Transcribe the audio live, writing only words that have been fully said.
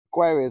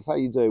Aquarius, how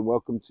you doing?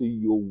 Welcome to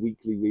your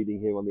weekly reading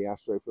here on the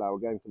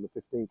Astroflower, going from the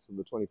 15th to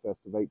the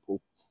 21st of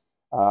April.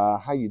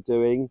 How you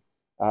doing?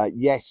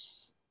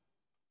 Yes,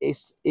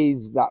 this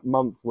is that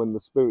month when the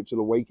spiritual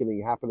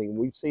awakening happening.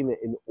 We've seen it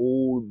in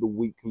all the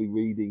weekly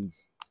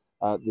readings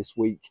this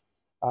week.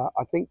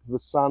 I think the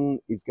sun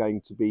is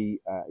going to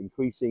be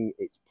increasing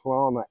its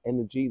prana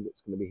energy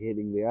that's going to be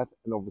hitting the earth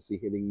and obviously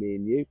hitting me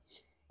and you.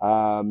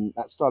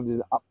 That started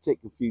an uptick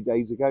a few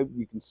days ago.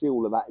 You can see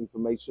all of that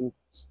information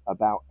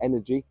about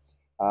energy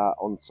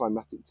on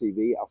Cymatic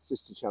TV, our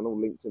sister channel,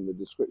 linked in the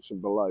description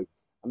below.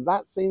 And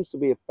that seems to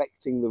be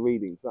affecting the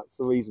readings. That's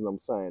the reason I'm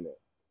saying it.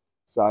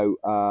 So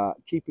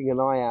keeping an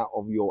eye out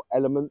of your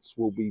elements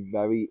will be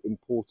very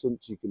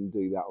important. You can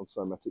do that on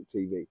Cymatic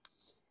TV.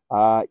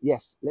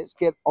 Yes, let's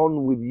get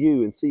on with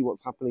you and see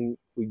what's happening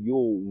for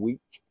your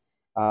week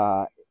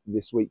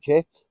this week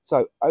here.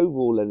 So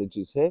overall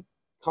energies here.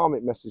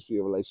 Karmic message for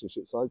your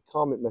relationship side,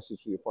 karmic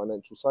message for your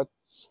financial side,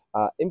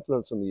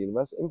 influence on the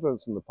universe,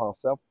 influence on the past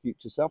self,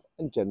 future self,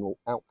 and general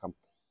outcome.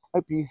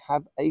 Hope you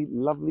have a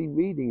lovely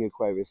reading,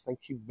 Aquarius. Thank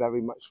you very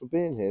much for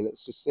being here.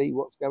 Let's just see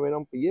what's going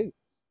on for you.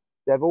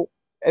 Devil,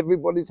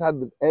 everybody's had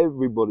the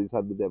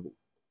devil.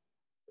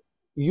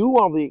 You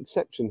are the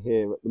exception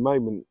here at the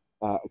moment,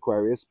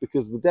 Aquarius,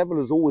 because the devil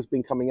has always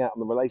been coming out on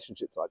the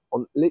relationship side,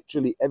 on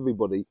literally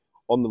everybody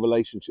on the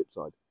relationship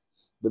side.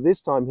 But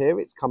this time here,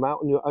 it's come out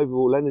on your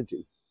overall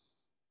energy.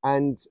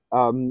 And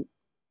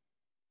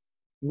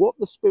what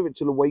the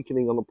spiritual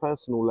awakening on a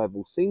personal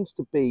level seems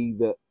to be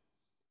that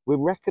we're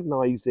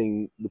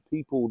recognizing the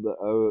people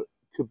that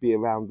could be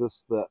around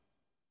us that,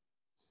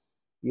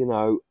 you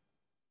know,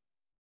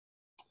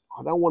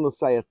 I don't want to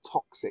say are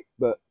toxic,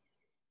 but,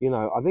 you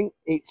know, I think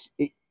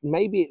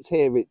maybe it's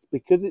here. It's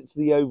because it's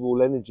the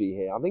overall energy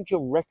here. I think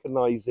you're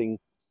recognizing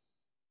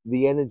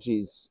the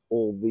energies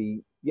or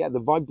the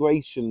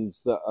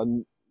vibrations that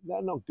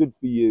they're not good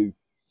for you.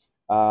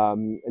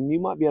 And you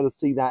might be able to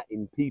see that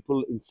in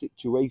people, in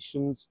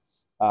situations,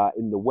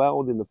 in the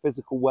world, in the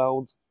physical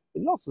world,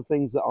 in lots of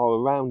things that are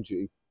around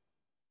you.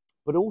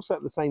 But also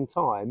at the same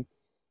time,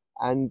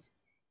 and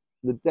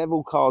the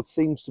devil card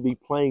seems to be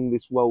playing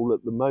this role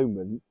at the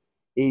moment,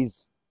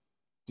 is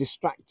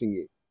distracting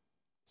you.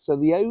 So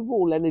the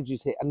overall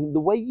energies here, and the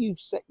way you've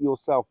set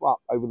yourself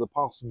up over the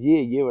past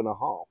year and a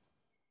half,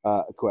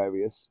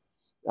 Aquarius,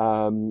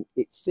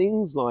 it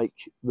seems like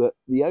that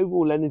the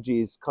overall energy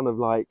is kind of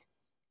like,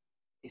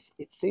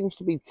 it seems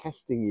to be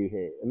testing you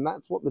here. And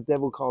that's what the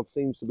devil card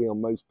seems to be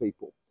on most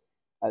people.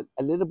 A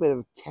little bit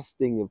of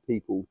testing of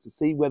people to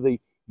see whether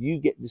you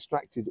get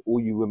distracted or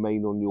you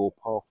remain on your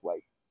pathway.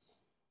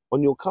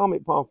 On your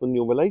karmic path and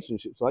your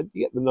relationship side,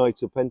 you get the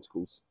Knight of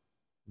Pentacles.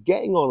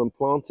 Getting on and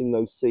planting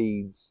those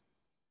seeds,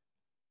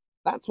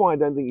 that's why I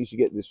don't think you should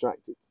get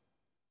distracted.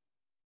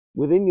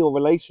 Within your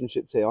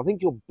relationships here, I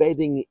think you're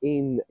bedding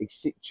in a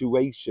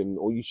situation,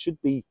 or you should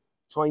be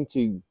trying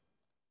to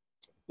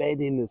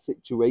bed in a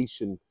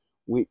situation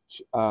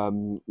which,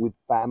 with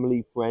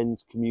family,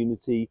 friends,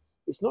 community,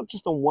 it's not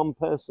just on one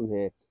person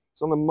here,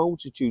 it's on a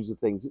multitude of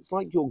things. It's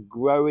like you're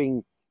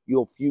growing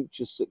your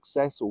future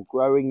success or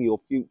growing your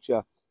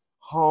future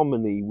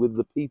harmony with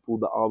the people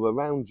that are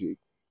around you.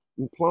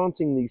 And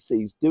planting these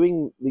seeds,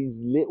 doing these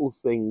little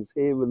things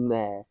here and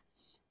there,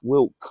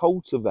 will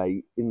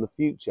cultivate in the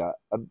future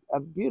a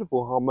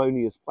beautiful,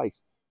 harmonious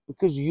place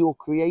because you're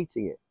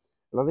creating it.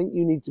 And I think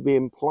you need to be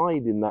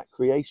implied in that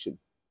creation.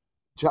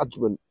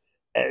 Judgment.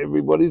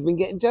 Everybody's been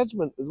getting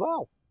judgment as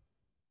well.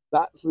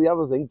 That's the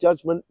other thing.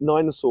 Judgment,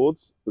 Nine of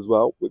Swords as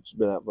well, which has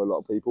been out for a lot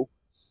of people.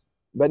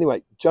 But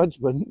anyway,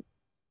 judgment.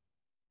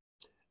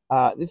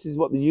 This is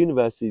what the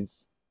universe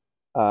is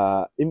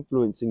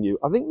influencing you.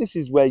 I think this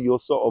is where you're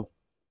sort of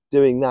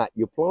doing that.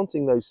 You're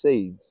planting those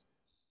seeds.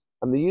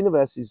 And the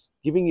universe is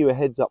giving you a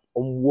heads up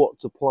on what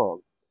to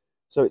plant.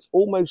 So it's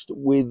almost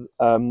with,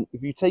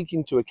 if you take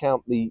into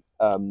account the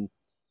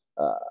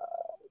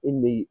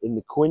in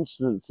the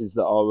coincidences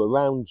that are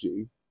around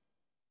you,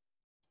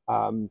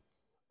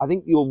 I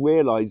think you'll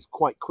realise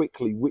quite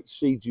quickly which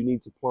seeds you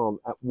need to plant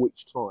at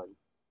which time.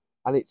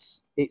 And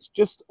it's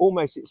just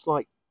almost, it's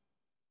like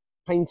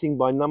painting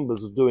by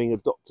numbers or doing a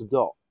dot to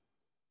dot.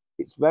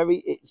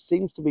 It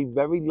seems to be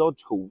very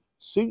logical.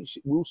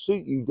 Will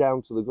suit you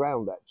down to the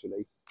ground,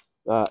 actually.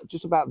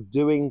 Just about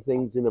doing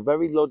things in a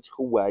very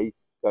logical way,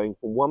 going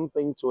from one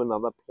thing to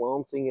another,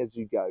 planting as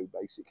you go,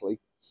 basically,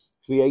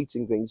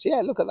 creating things.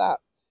 Yeah, look at that.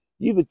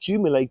 You've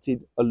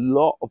accumulated a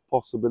lot of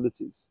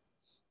possibilities.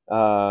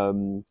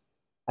 And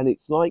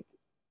it's like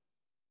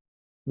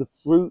the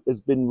fruit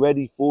has been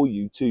ready for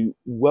you to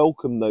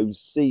welcome those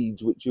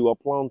seeds which you are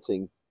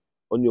planting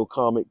on your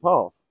karmic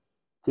path.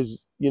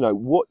 Because, you know,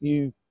 what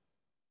you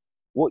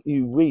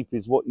reap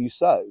is what you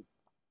sow.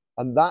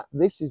 And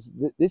this is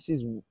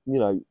you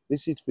know,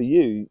 this is for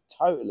you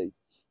totally.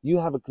 You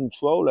have a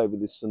control over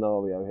this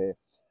scenario here,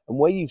 and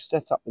where you've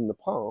set up in the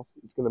past,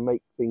 it's going to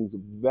make things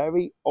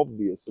very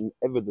obvious and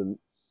evident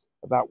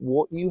about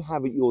what you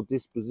have at your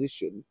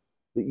disposition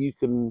that you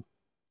can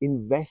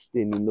invest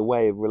in the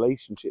way of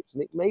relationships.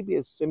 And it may be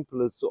as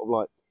simple as sort of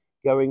like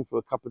going for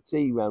a cup of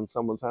tea around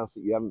someone's house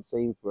that you haven't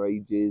seen for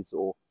ages,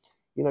 or,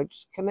 you know,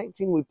 just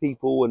connecting with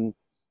people and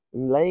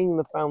laying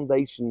the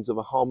foundations of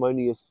a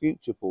harmonious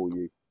future for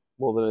you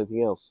more than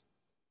anything else.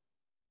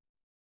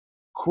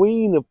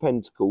 Queen of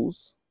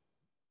Pentacles,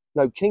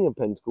 no, King of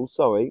Pentacles,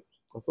 sorry,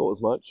 I thought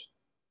as much.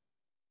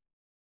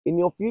 In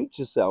your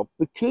future self,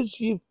 because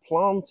you've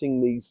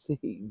planting these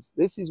seeds,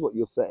 this is what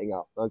you're setting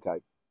up,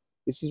 okay?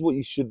 This is what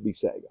you should be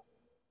setting up,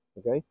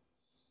 okay?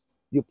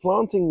 You're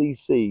planting these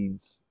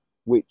seeds,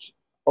 which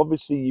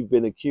obviously you've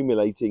been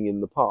accumulating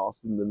in the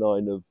past, in the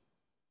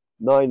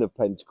Nine of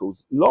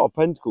Pentacles. A lot of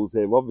Pentacles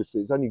here, obviously.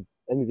 It's only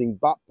anything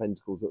but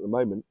Pentacles at the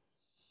moment.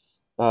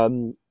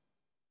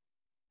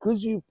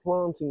 Because you're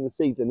planting the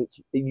seeds and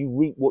you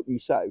reap what you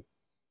sow,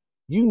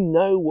 you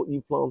know what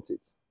you planted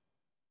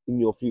in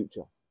your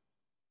future.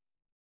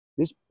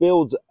 This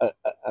builds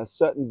a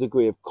certain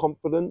degree of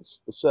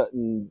confidence, a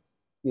certain,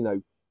 you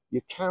know,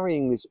 you're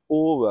carrying this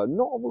aura,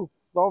 not of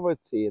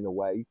authority in a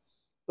way,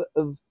 but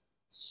of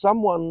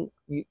someone,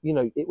 you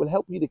know, it will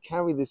help you to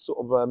carry this sort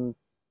of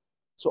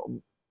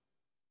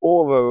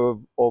aura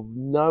of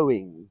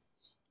knowing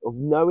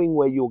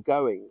where you're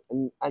going,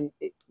 and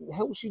it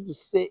helps you to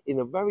sit in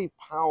a very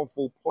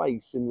powerful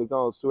place in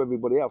regards to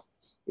everybody else.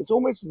 It's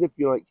almost as if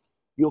you're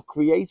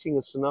creating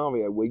a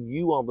scenario where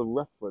you are the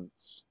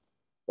reference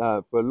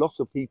for a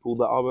lot of people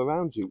that are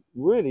around you.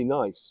 Really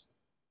nice.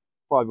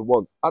 Five of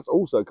Wands. That's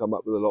also come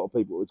up with a lot of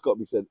people. It's got to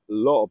be said, a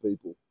lot of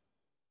people,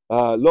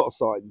 a lot of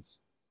signs.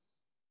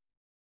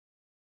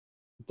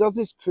 Does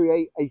this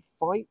create a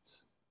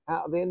fight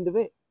out of the end of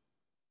it?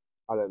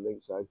 I don't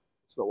think so.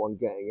 It's not one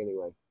getting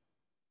anyway.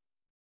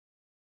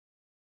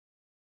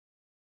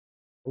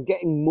 I'm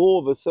getting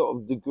more of a sort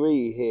of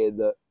degree here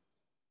that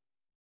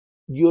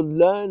you're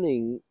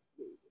learning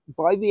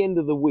by the end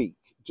of the week,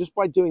 just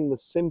by doing the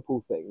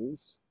simple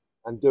things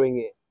and doing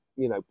it,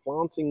 you know,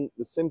 planting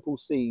the simple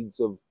seeds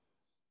of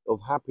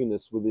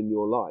happiness within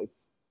your life.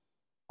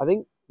 I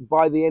think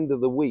by the end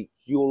of the week,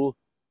 you'll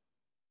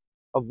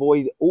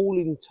avoid all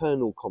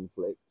internal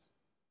conflict,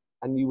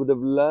 and you would have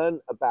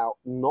learned about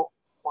not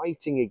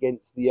fighting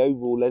against the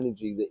overall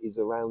energy that is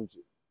around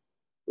you,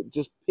 but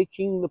just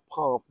picking the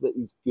path that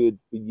is good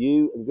for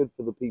you and good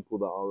for the people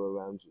that are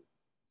around you,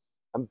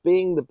 and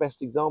being the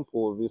best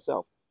example of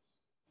yourself.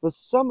 For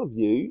some of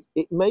you,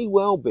 it may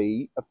well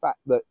be a fact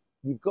that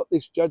you've got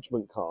this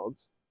judgment card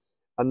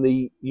and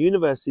the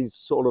universe is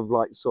sort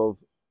of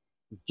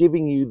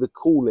giving you the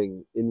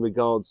calling in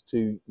regards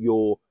to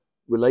your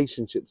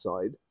relationship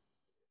side,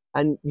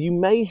 and you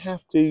may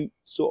have to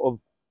sort of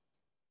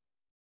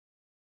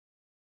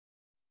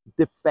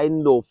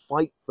defend or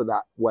fight for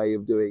that way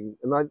of doing.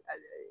 And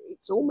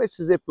it's almost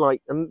as if,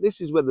 like, and this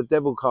is where the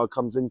devil card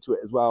comes into it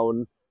as well,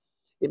 and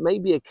it may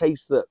be a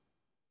case that,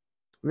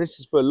 and this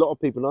is for a lot of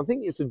people, and I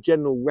think it's a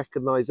general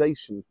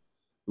recognition,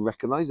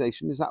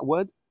 is that a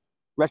word?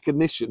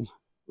 Recognition,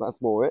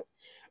 that's more it.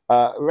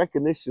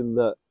 Recognition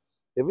that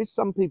there is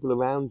some people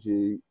around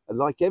you,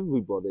 like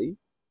everybody,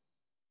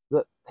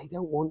 that they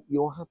don't want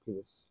your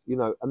happiness, you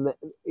know, and that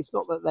it's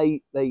not that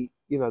they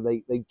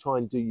try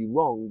and do you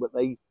wrong, but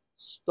they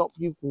stop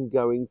you from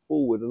going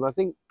forward. And I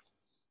think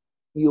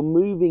you're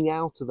moving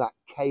out of that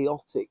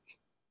chaotic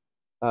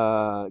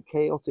and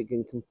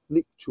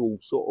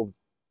conflictual sort of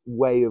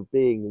way of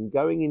being and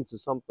going into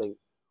something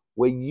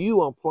where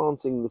you are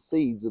planting the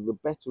seeds of the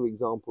better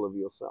example of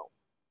yourself.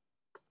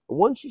 And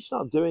once you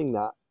start doing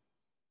that,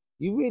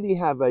 you really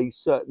have a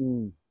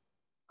certain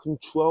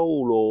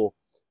control or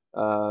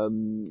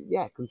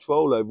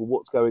control over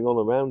what's going on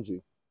around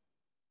you.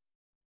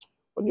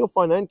 On your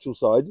financial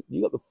side,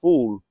 you got the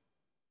Fool.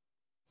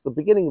 It's the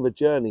beginning of a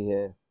journey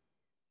here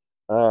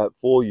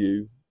for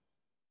you.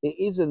 It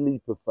is a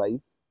leap of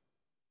faith.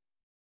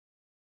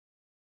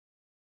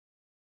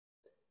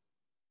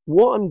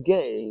 What I'm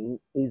getting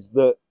is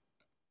that,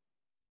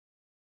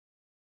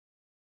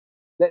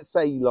 let's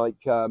say,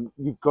 like,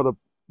 you've got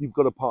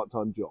a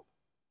part-time job,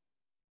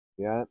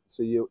 yeah.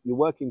 So you're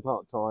working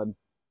part-time.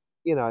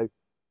 You know,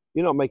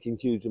 you're not making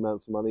huge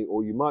amounts of money,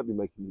 or you might be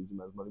making huge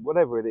amounts of money.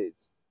 Whatever it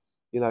is,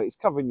 you know, it's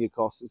covering your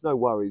costs. There's no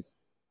worries,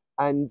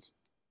 and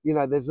you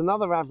know, there's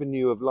another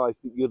avenue of life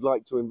that you'd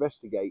like to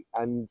investigate,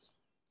 and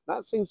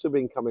that seems to have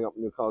been coming up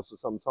in your cards for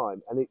some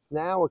time. And it's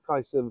now a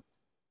case of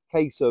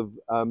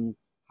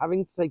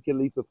having to take a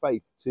leap of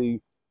faith to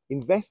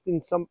invest in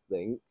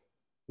something,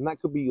 and that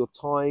could be your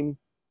time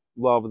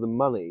rather than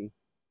money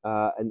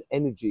and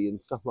energy and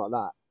stuff like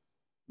that,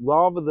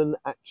 rather than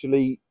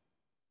actually,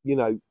 you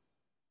know,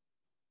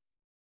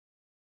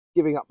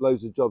 giving up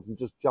loads of jobs and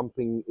just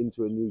jumping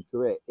into a new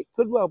career. It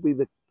could well be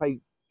the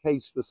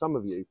case for some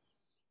of you,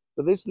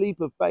 but this leap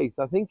of faith,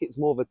 I think it's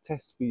more of a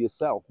test for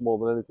yourself more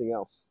than anything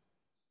else.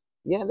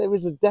 Yeah, there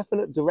is a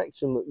definite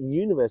direction that the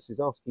universe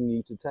is asking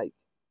you to take.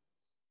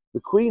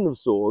 The Queen of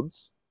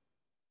Swords,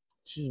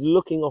 she's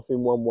looking off in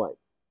one way.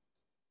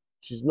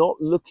 She's not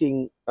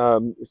looking,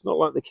 it's not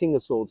like the King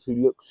of Swords who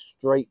looks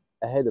straight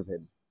ahead of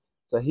him.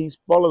 So he's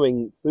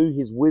following through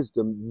his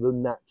wisdom the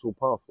natural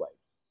pathway.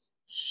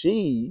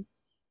 She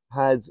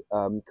has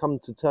come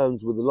to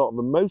terms with a lot of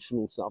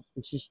emotional stuff,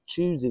 and she's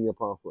choosing a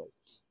pathway.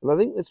 And I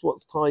think that's what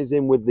ties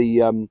in with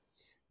the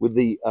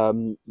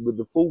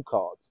Fool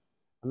cards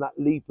and that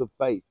leap of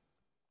faith.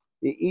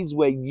 It is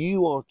where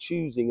you are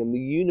choosing, and the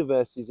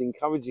universe is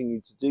encouraging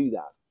you to do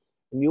that.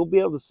 And you'll be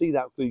able to see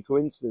that through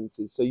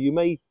coincidences. So you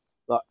may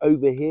like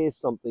overhear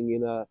something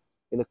in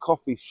a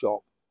coffee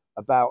shop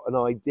about an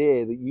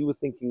idea that you were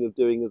thinking of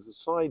doing as a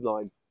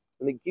sideline,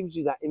 and it gives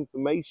you that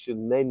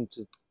information then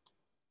to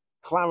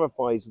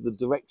clarifies the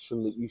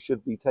direction that you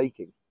should be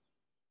taking.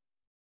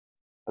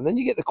 And then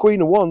you get the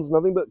Queen of Wands,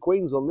 nothing but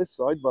queens on this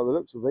side by the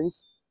looks of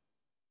things.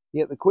 You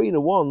get the Queen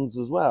of Wands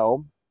as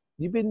well.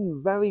 You've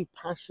been very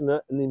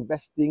passionate and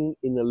investing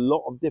in a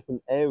lot of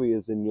different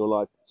areas in your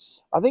life.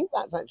 I think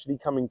that's actually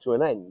coming to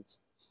an end.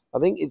 I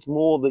think it's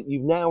more that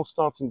you've now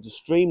starting to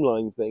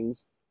streamline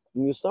things,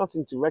 and you're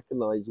starting to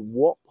recognize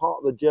what part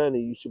of the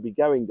journey you should be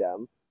going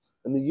down.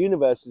 And the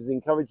universe is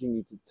encouraging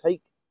you to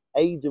take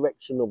a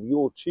direction of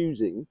your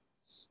choosing.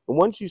 And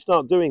once you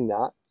start doing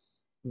that,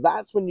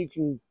 that's when you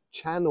can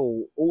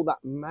channel all that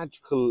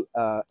magical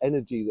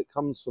energy that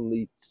comes from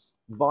the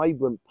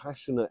vibrant,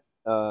 passionate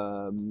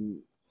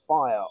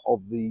fire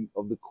of the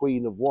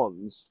Queen of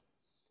Wands.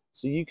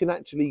 So you can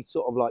actually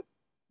sort of like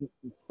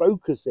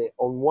focus it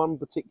on one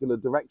particular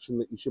direction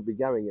that you should be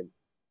going in.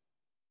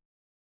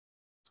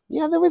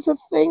 Yeah, there is a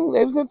thing.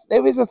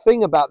 There is a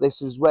thing about this,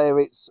 is where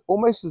it's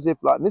almost as if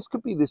like, and this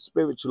could be this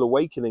spiritual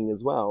awakening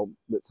as well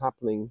that's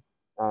happening,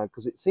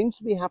 because it seems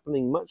to be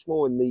happening much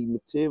more in the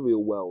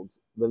material world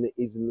than it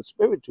is in the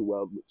spiritual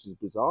world, which is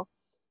bizarre.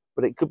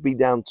 But it could be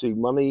down to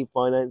money,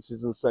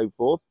 finances, and so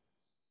forth.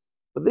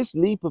 But this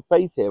leap of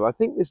faith here, I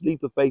think this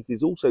leap of faith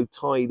is also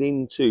tied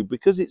into,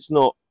 because it's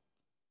not,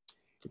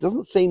 it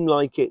doesn't seem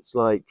like it's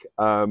like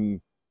a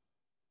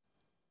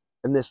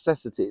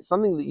necessity. It's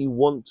something that you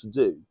want to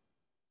do.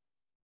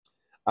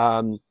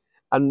 And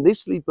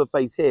this leap of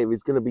faith here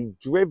is going to be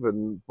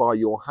driven by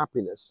your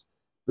happiness,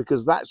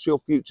 because that's your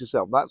future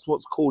self. That's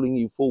what's calling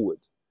you forward.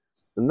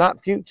 And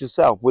that future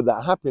self, with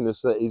that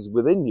happiness that is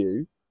within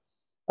you,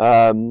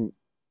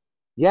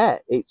 yeah,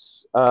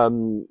 it's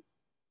going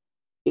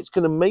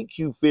to make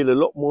you feel a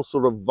lot more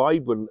sort of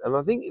vibrant. And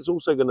I think it's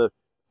also going to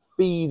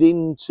feed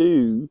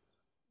into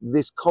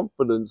this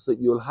confidence that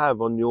you'll have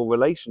on your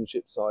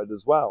relationship side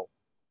as well.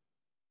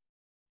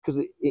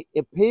 Because it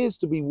appears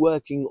to be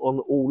working on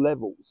all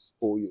levels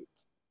for you.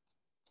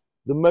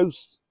 The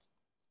most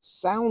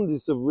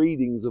soundest of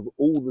readings of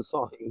all the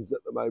signs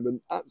at the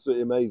moment.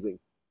 Absolutely amazing.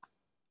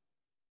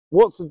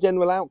 What's the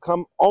general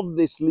outcome of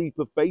this leap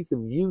of faith,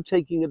 of you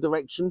taking a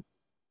direction,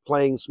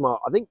 playing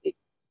smart? I think it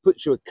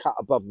puts you a cut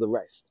above the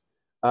rest,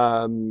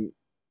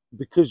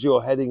 because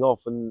you're heading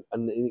off and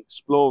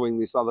exploring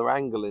this other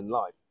angle in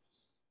life.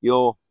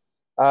 You're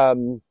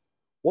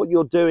what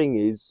you're doing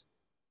is,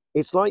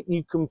 it's like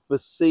you can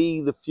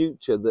foresee the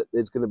future, that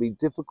there's going to be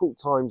difficult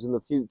times in the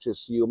future,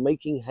 so you're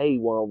making hay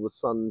while the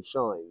sun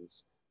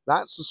shines.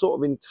 That's the sort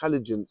of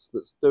intelligence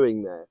that's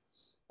doing there.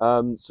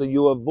 So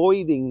you're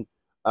avoiding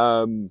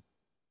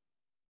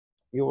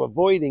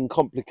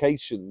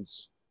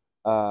complications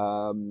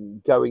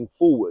going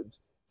forward,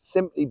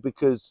 simply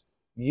because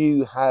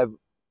you have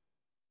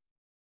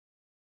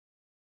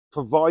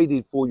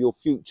provided for your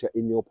future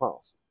in your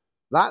past.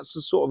 That's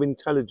the sort of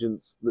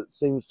intelligence that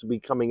seems to be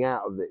coming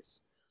out of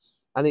this.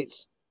 And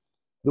it's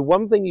the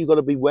one thing you've got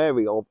to be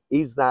wary of,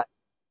 is that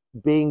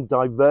being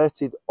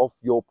diverted off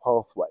your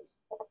pathway.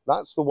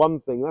 That's the one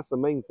thing, that's the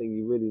main thing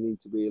you really need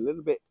to be a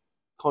little bit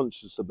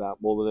conscious about,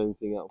 more than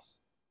anything else.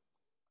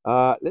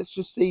 Let's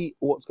just see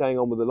what's going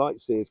on with the Light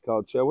Seers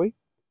card, shall we?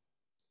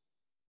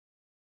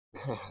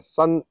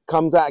 Sun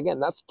comes out again.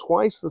 That's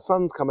twice the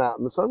sun's come out,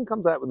 and the sun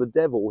comes out with the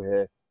devil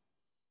here.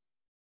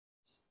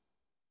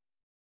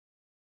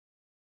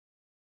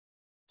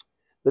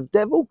 The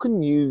devil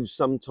can use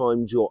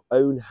sometimes your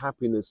own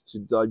happiness to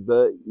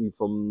divert you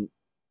from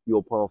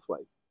your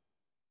pathway.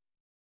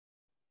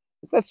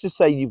 Let's just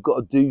say you've got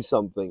to do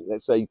something.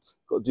 Let's say you've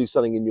got to do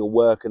something in your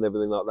work and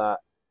everything like that.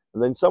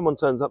 And then someone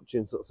turns up to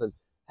you and sort of says,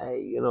 hey,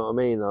 you know what I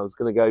mean? I was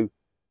going to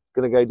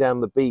go down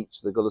the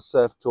beach. They've got a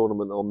surf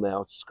tournament on there. I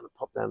was just going to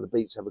pop down the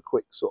beach, have a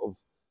quick sort of,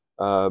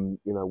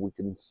 you know, we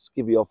can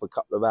skivvy off a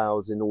couple of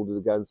hours in order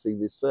to go and see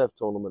this surf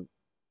tournament.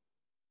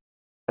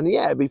 And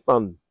yeah, it'd be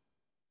fun.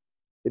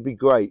 It'd be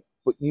great,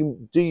 but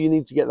you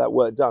need to get that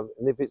work done.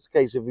 And if it's a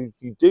case of,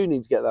 if you do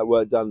need to get that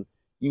work done,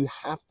 you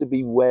have to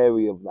be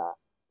wary of that.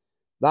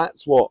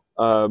 That's what,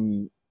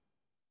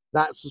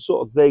 that's the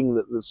sort of thing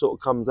that sort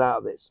of comes out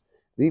of this.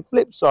 The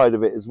flip side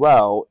of it as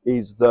well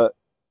is that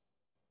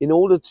in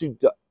order to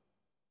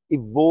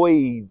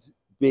avoid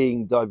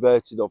being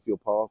diverted off your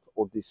path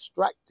or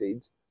distracted,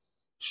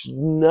 you should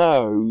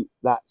know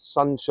that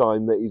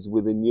sunshine that is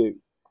within you.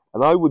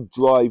 And I would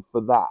drive for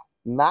that.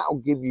 And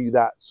that'll give you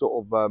that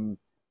sort of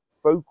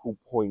focal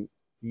point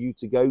for you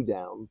to go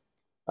down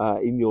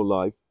in your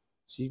life,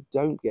 so you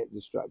don't get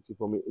distracted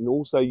from it. And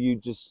also you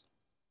just,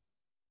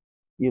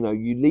 you know,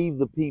 you leave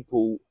the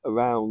people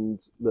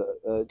around that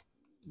are a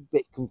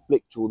bit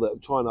conflictual, that are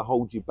trying to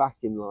hold you back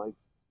in life,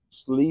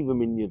 Just leave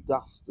them in your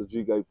dust as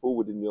you go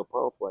forward in your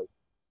pathway.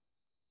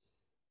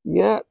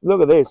 Yeah,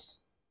 look at this.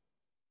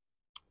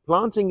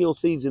 Planting your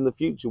seeds in the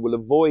future will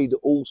avoid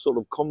all sort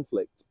of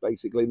conflict,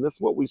 basically. And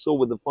that's what we saw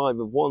with the Five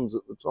of Wands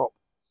at the top.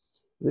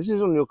 This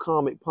is on your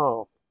karmic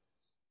path.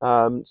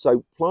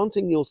 So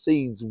planting your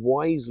seeds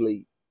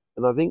wisely,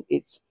 and I think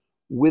it's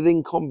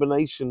within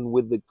combination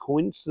with the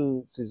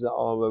coincidences that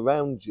are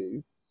around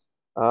you,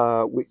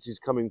 which is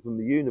coming from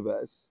the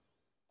universe.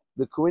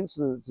 The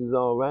coincidences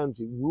are around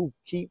you will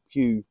keep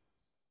you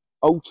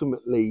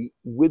ultimately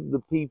with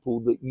the people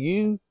that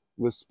you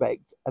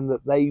respect and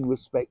that they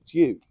respect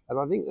you. And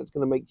I think that's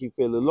going to make you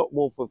feel a lot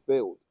more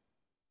fulfilled.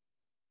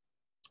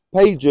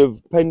 Page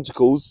of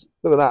Pentacles.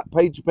 Look at that.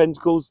 Page of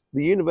Pentacles.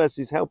 The universe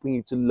is helping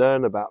you to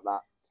learn about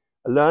that.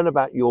 Learn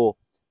about your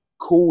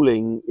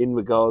calling in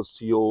regards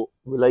to your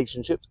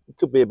relationships. It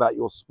could be about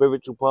your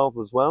spiritual path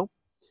as well.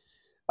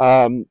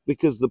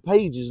 Because the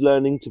page is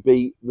learning to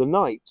be the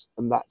knight.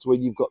 And that's where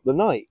you've got the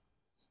knight.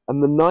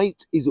 And the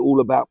knight is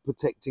all about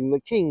protecting the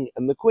king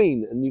and the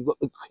queen. And you've got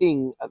the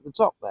king at the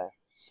top there.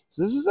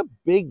 So this is a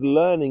big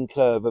learning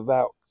curve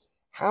about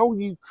how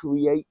you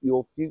create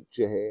your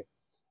future here.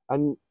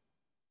 And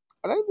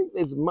I don't think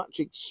there's much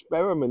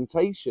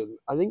experimentation.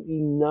 I think you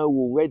know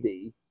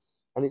already.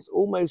 And it's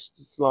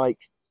almost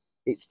like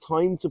it's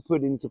time to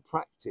put into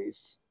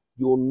practice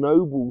your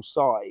noble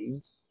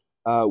side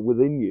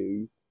within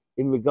you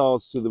in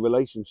regards to the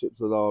relationships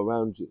that are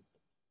around you.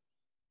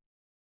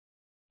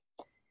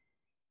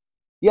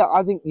 Yeah,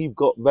 I think you've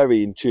got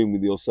very in tune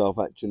with yourself,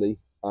 actually,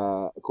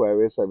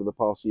 Aquarius, over the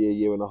past year,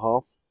 year and a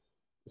half.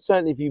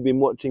 Certainly, if you've been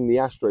watching the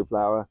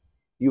Astroflower,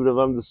 you would have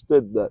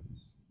understood that,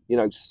 you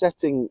know,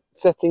 setting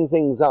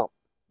things up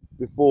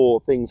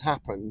before things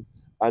happen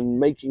and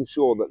making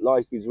sure that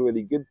life is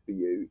really good for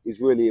you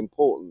is really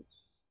important.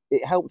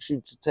 It helps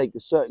you to take a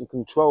certain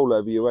control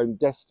over your own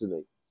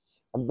destiny.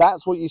 And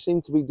that's what you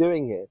seem to be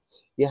doing here.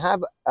 You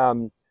have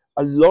a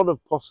lot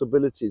of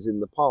possibilities in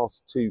the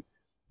past to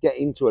get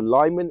into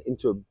alignment,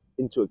 into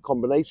a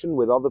combination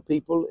with other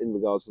people in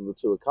regards to the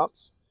Two of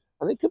Cups.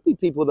 And it could be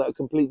people that are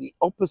completely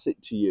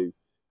opposite to you.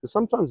 Because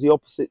sometimes the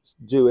opposites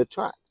do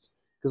attract.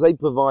 Because they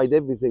provide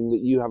everything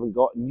that you haven't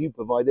got and you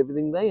provide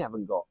everything they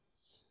haven't got.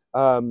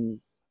 And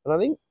I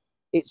think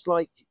it's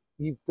like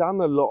you've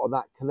done a lot of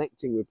that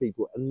connecting with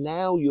people. And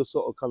now you're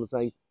sort of kind of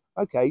saying,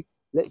 okay,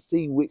 let's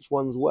see which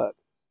ones work.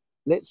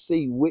 Let's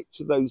see which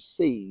of those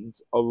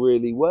seeds are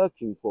really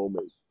working for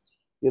me.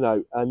 You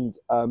know, and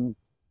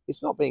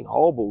it's not being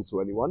horrible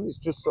to anyone. It's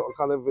just sort of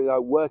kind of, you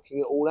know, working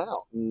it all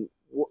out and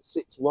what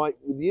sits right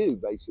with you,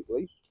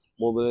 basically,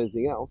 more than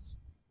anything else.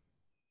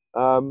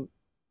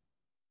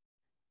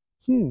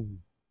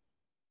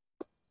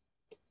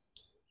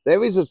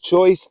 There is a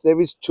choice. There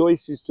is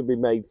choices to be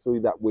made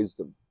through that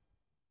wisdom.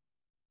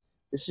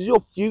 This is your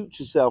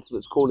future self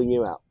that's calling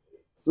you out.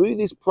 Through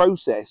this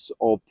process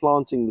of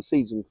planting the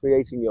seeds and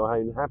creating your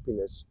own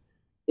happiness,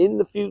 in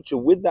the future,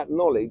 with that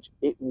knowledge,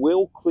 it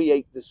will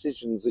create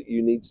decisions that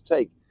you need to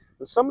take.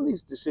 And some of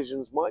these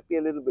decisions might be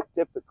a little bit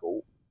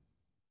difficult,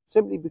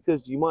 simply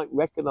because you might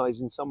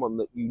recognize in someone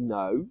that you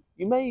know,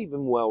 you may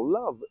even well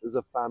love as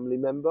a family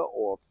member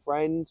or a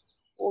friend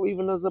or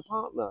even as a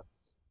partner.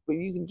 But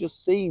you can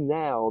just see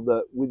now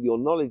that with your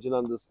knowledge and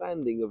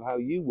understanding of how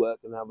you work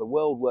and how the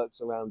world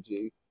works around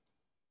you,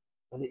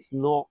 that it's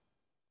not,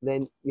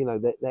 then, you know,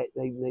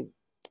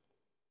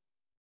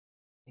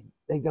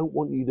 they don't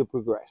want you to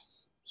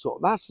progress. So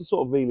that's the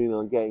sort of feeling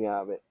I'm getting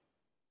out of it.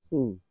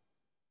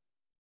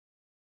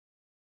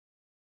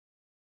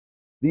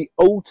 The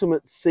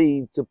ultimate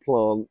seed to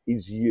plant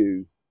is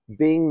you,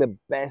 being the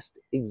best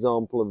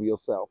example of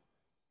yourself,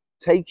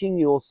 taking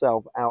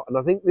yourself out. And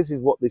I think this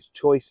is what this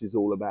choice is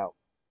all about.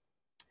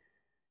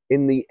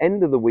 In the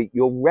end of the week,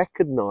 you'll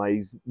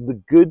recognize the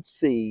good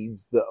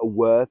seeds that are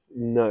worth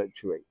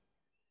nurturing.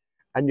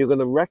 And you're going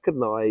to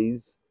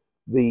recognize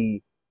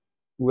the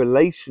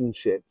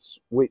relationships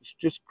which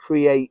just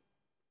create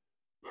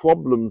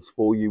problems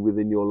for you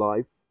within your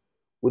life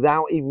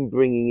without even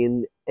bringing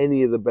in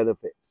any of the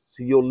benefits.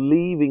 So you're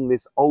leaving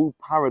this old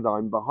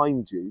paradigm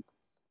behind you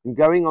and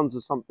going on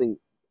to something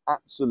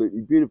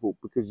absolutely beautiful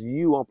because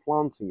you are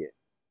planting it.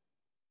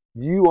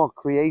 You are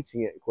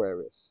creating it,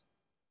 Aquarius.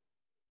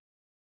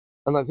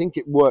 And I think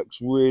it works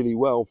really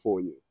well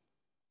for you.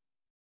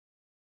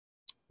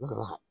 Look at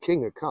that,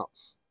 King of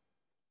Cups.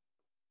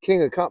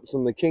 King of Cups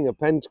and the King of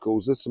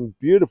Pentacles. There's some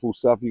beautiful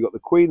stuff. You've got the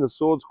Queen of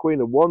Swords, Queen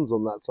of Wands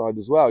on that side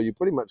as well. You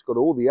pretty much got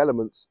all the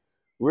elements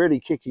really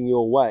kicking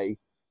your way.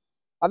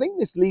 I think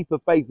this leap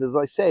of faith, as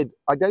I said,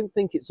 I don't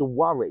think it's a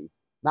worry.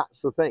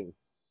 That's the thing.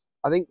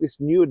 I think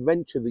this new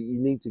adventure that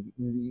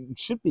you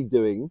should be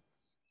doing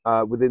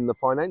within the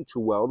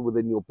financial world,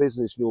 within your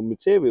business, your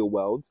material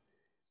world,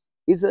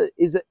 it's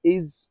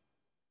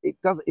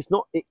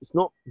not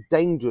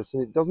dangerous,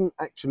 and it doesn't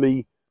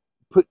actually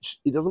put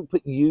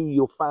you,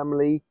 your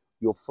family,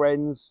 your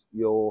friends,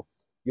 your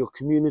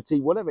community,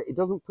 whatever. It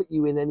doesn't put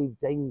you in any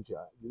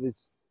danger.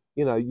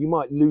 You know, you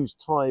might lose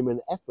time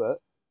and effort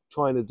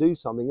trying to do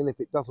something, and if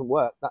it doesn't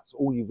work, that's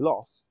all you've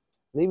lost.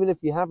 And even if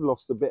you have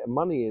lost a bit of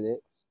money in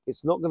it,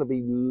 it's not going to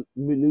be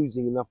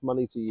losing enough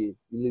money to you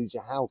lose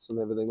your house and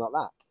everything like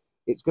that.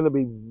 It's going to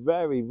be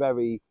very,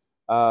 very,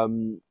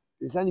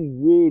 it's only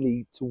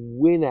really to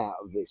win out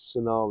of this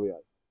scenario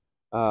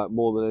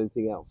more than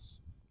anything else.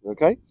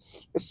 Okay,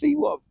 let's see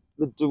what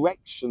the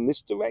direction,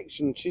 this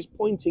direction, she's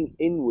pointing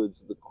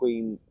inwards, the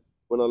Queen,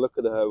 when I look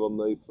at her on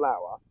the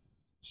flower,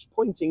 she's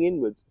pointing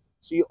inwards.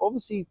 So you're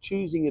obviously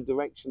choosing a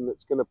direction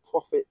that's going to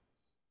profit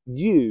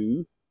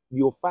you,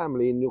 your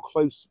family, and your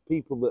close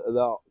people that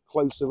are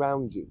close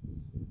around you,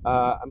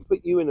 and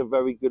put you in a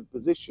very good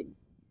position.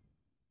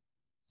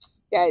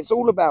 Yeah, it's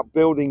all about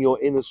building your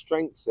inner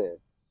strengths here.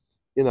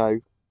 You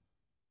know,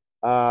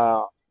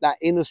 that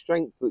inner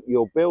strength that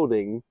you're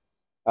building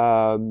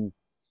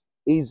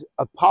is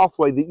a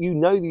pathway that you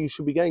know that you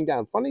should be going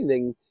down. Funny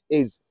thing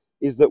is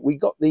that we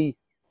got the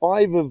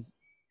 5 of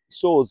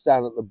Swords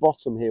down at the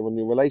bottom here on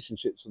your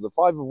relationships, with the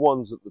 5 of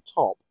Wands at the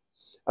top,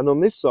 and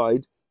on this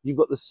side you've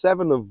got the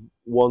 7 of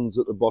Wands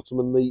at the bottom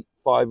and the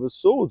 5 of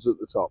Swords at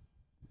the top.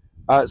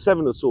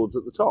 7 of Swords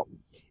at the top.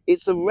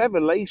 It's a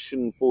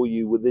revelation for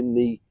you within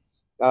the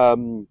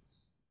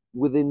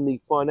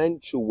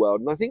financial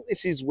world, and I think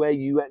this is where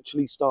you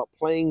actually start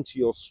playing to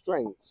your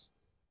strengths,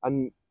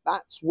 and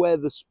that's where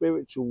the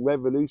spiritual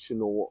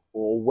revolution or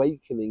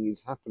awakening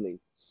is happening.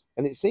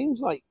 And it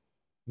seems like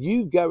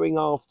you going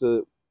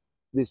after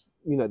this,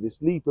 you know,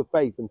 this leap of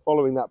faith and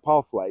following that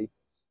pathway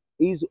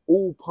is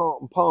all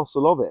part and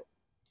parcel of it.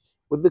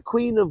 With the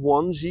Queen of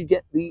Wands, you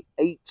get the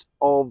 8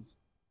 of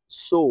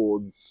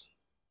Swords.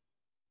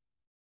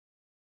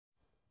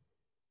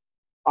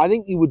 I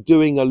think you were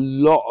doing a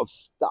lot of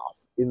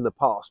stuff in the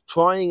past,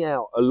 trying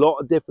out a lot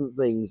of different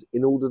things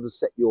in order to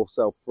set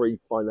yourself free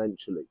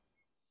financially.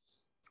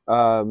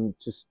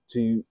 Just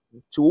to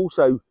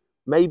also,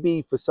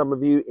 maybe for some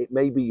of you, it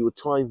may be you were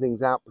trying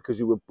things out because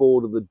you were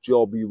bored of the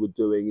job you were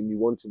doing and you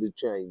wanted to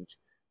change.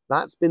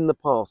 That's been the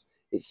past.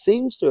 It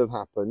seems to have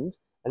happened,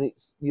 and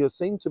you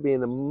seem to be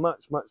in a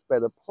much, much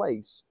better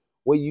place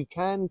where you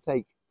can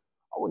take,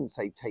 I wouldn't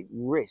say take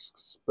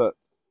risks, but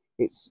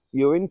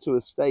you're into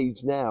a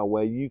stage now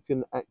where you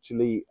can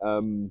actually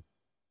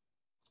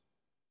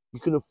you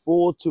can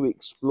afford to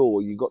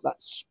explore. You've got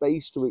that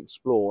space to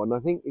explore, and I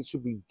think it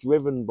should be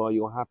driven by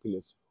your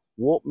happiness.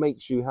 What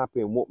makes you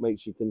happy and what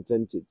makes you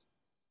contented?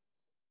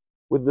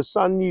 With the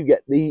Sun, you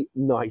get the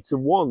Knight of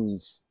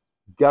Wands,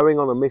 going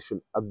on a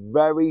mission, a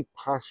very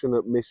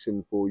passionate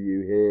mission for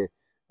you here,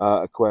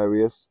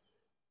 Aquarius.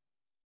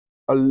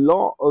 A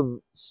lot of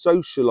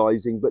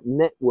socializing, but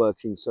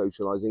networking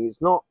socializing.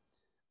 It's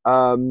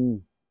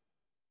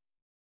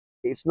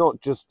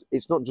not just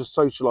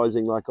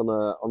socializing like on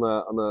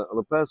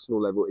a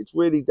personal level. It's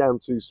really down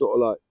to sort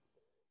of like,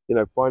 you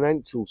know,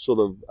 financial sort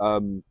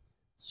of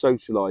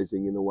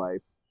socializing in a way.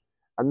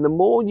 And the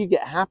more you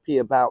get happy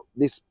about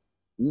this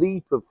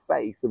leap of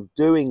faith of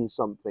doing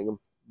something, of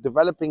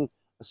developing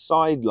a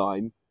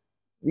sideline,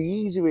 the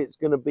easier it's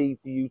going to be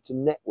for you to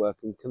network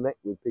and connect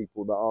with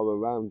people that are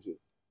around you.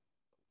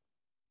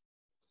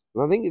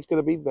 And I think it's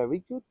going to be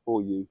very good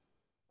for you,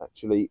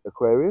 actually,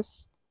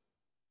 Aquarius.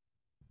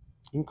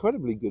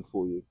 Incredibly good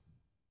for you.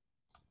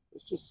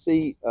 Let's just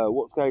see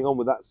what's going on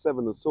with that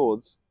 7 of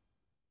Swords.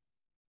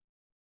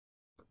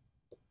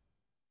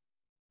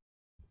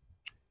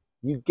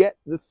 You get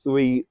the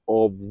 3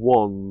 of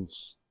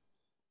Wands.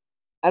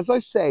 As I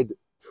said,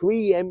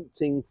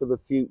 preempting for the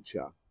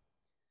future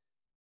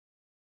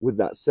with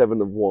that 7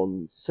 of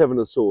Wands, 7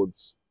 of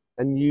Swords.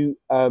 And you,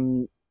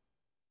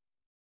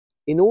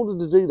 in order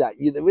to do that,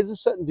 there is a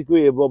certain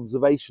degree of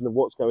observation of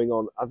what's going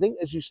on. I think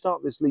as you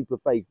start this leap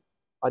of faith,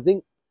 I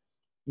think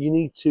you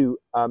need to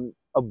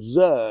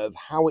observe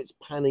how it's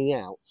panning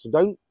out.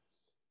 So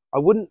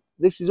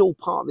this is all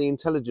part of the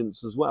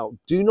intelligence as well.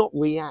 Do not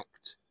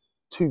react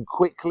too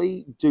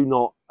quickly. Do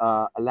not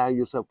allow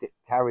yourself to get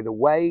carried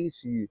away.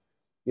 So you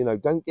know,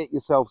 don't get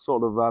yourself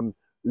sort of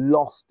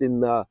lost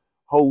in the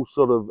whole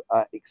sort of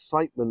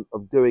excitement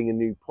of doing a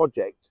new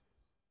project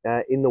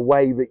in the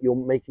way that you're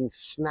making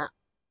snap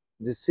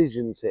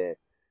decisions here.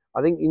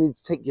 I think you need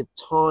to take your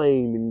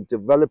time in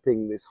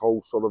developing this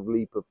whole sort of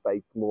leap of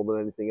faith more than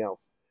anything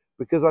else,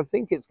 because I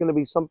think it's going to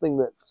be something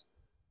that's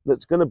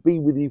going to be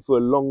with you for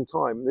a long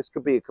time. This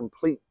could be a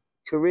complete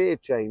career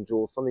change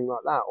or something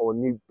like that, or a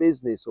new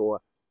business or a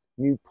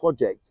new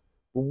project.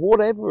 But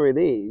whatever it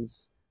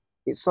is,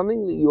 it's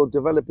something that you're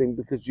developing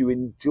because you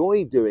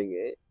enjoy doing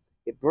it.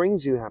 It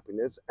brings you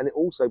happiness, and it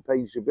also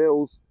pays your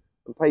bills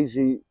and pays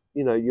you,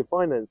 you know, your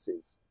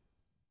finances.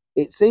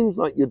 It seems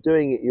like you're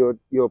doing it,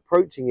 you're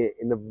approaching it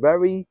in a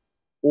very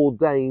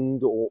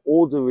ordained or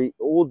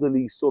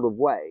orderly sort of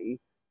way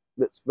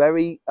that's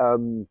very,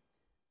 you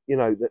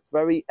know, that's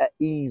very at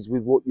ease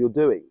with what you're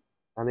doing.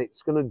 And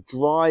it's going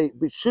to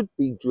it should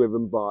be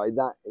driven by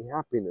that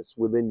happiness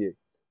within you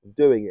of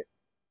doing it.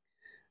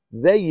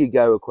 There you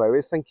go,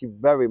 Aquarius. Thank you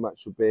very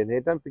much for being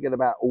here. Don't forget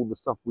about all the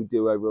stuff we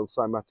do over on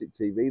Cymatic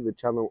TV, the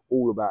channel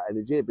all about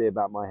energy. It'll be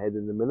about my head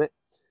in a minute.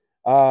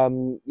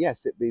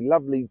 Yes, it'd be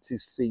lovely to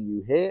see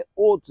you here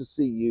or to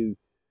see you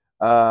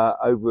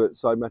over at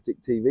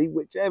Cymatic TV.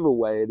 Whichever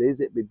way it is,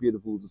 it'd be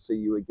beautiful to see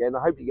you again.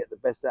 I hope you get the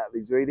best out of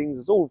these readings.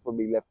 That's all for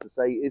me left to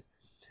say is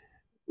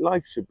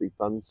life should be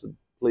fun, so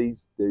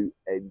please do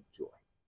enjoy.